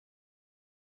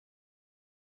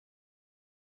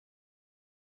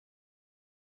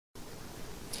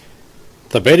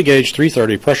The BetaGauge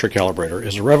 330 pressure calibrator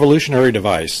is a revolutionary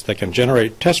device that can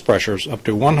generate test pressures up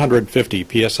to 150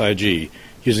 psig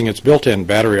using its built-in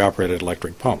battery-operated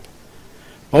electric pump.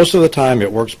 Most of the time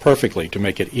it works perfectly to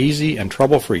make it easy and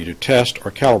trouble-free to test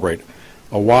or calibrate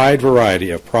a wide variety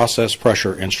of process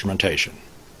pressure instrumentation.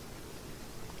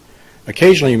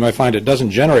 Occasionally you may find it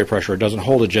doesn't generate pressure or doesn't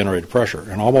hold a generated pressure.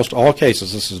 In almost all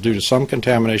cases this is due to some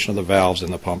contamination of the valves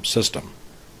in the pump system.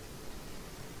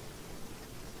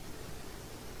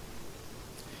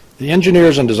 The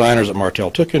engineers and designers at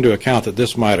Martel took into account that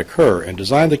this might occur and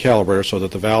designed the calibrator so that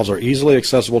the valves are easily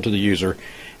accessible to the user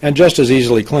and just as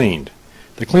easily cleaned.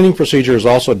 The cleaning procedure is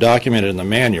also documented in the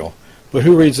manual, but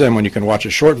who reads them when you can watch a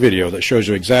short video that shows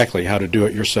you exactly how to do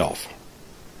it yourself?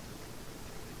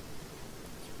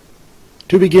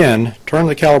 To begin, turn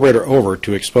the calibrator over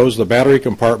to expose the battery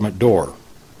compartment door.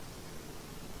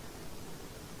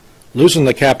 Loosen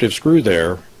the captive screw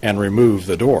there and remove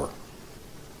the door.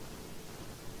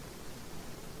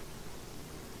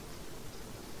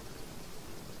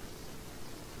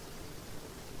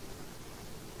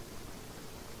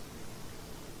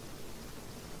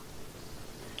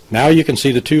 Now you can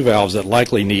see the two valves that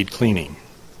likely need cleaning.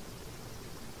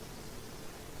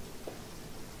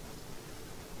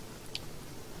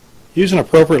 Use an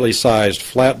appropriately sized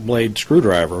flat blade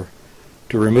screwdriver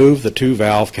to remove the two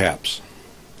valve caps.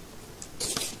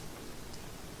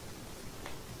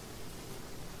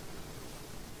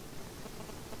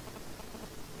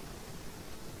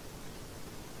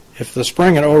 If the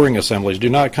spring and O-ring assemblies do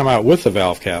not come out with the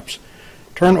valve caps,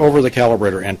 turn over the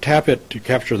calibrator and tap it to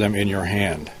capture them in your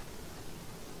hand.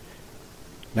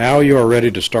 Now you are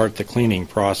ready to start the cleaning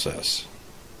process.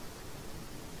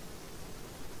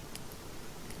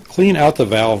 Clean out the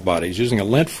valve bodies using a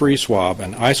lint-free swab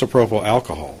and isopropyl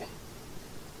alcohol.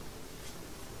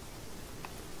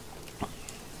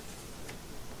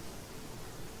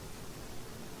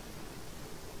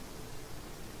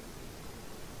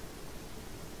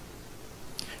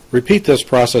 Repeat this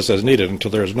process as needed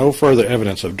until there is no further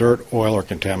evidence of dirt, oil, or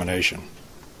contamination.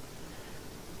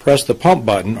 Press the pump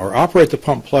button or operate the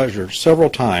pump plunger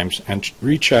several times and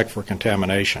recheck for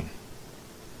contamination.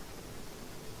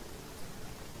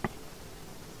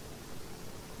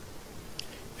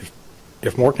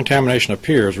 If more contamination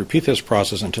appears, repeat this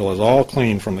process until it is all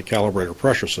clean from the calibrator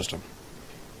pressure system.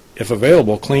 If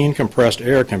available, clean compressed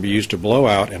air can be used to blow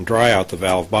out and dry out the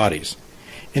valve bodies.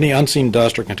 Any unseen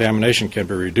dust or contamination can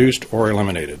be reduced or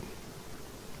eliminated.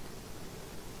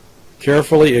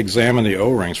 Carefully examine the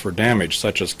O-rings for damage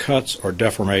such as cuts or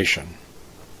deformation.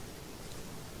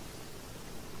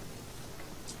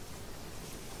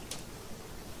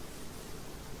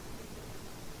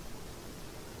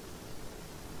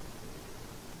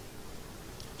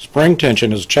 Spring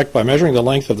tension is checked by measuring the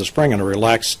length of the spring in a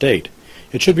relaxed state.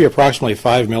 It should be approximately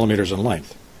 5 millimeters in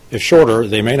length. If shorter,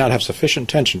 they may not have sufficient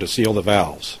tension to seal the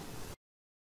valves.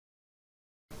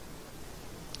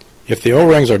 If the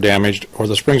O-rings are damaged or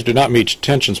the springs do not meet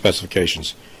tension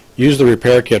specifications, use the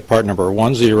repair kit part number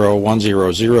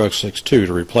 1010062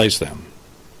 to replace them.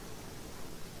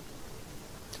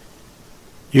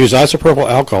 Use isopropyl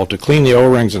alcohol to clean the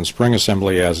O-rings and spring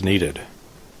assembly as needed.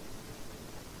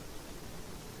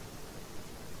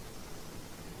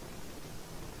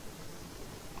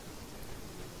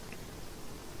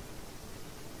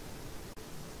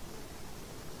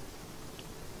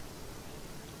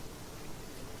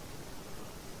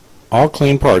 All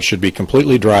clean parts should be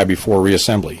completely dry before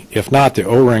reassembly. If not, the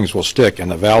O-rings will stick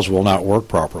and the valves will not work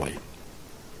properly.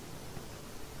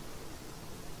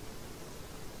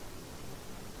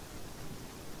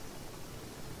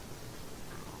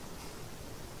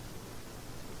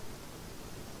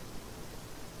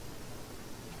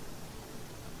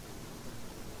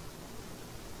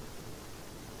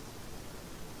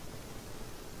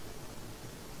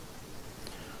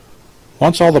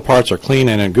 Once all the parts are clean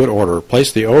and in good order,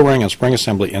 place the O-ring and spring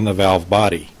assembly in the valve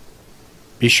body.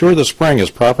 Be sure the spring is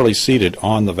properly seated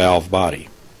on the valve body.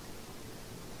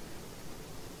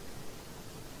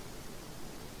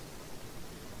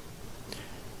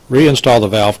 Reinstall the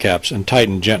valve caps and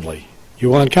tighten gently. You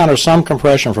will encounter some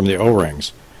compression from the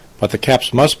O-rings, but the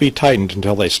caps must be tightened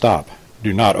until they stop.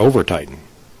 Do not over-tighten.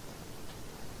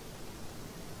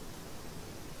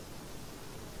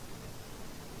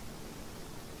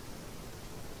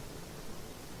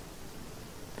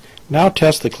 Now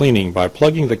test the cleaning by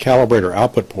plugging the calibrator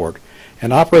output port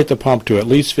and operate the pump to at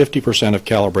least 50% of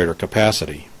calibrator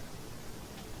capacity.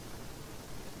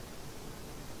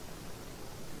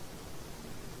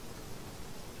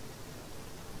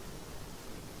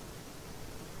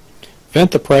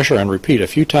 Vent the pressure and repeat a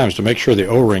few times to make sure the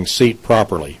O-rings seat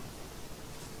properly.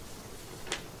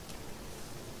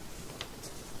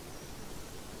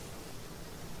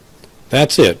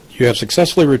 That's it. You have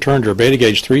successfully returned your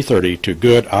BetaGauge 330 to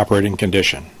good operating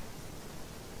condition.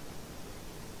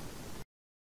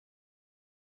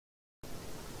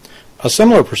 A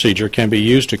similar procedure can be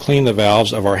used to clean the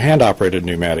valves of our hand-operated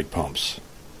pneumatic pumps.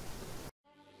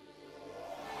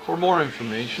 For more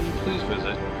information, please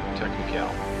visit Technical.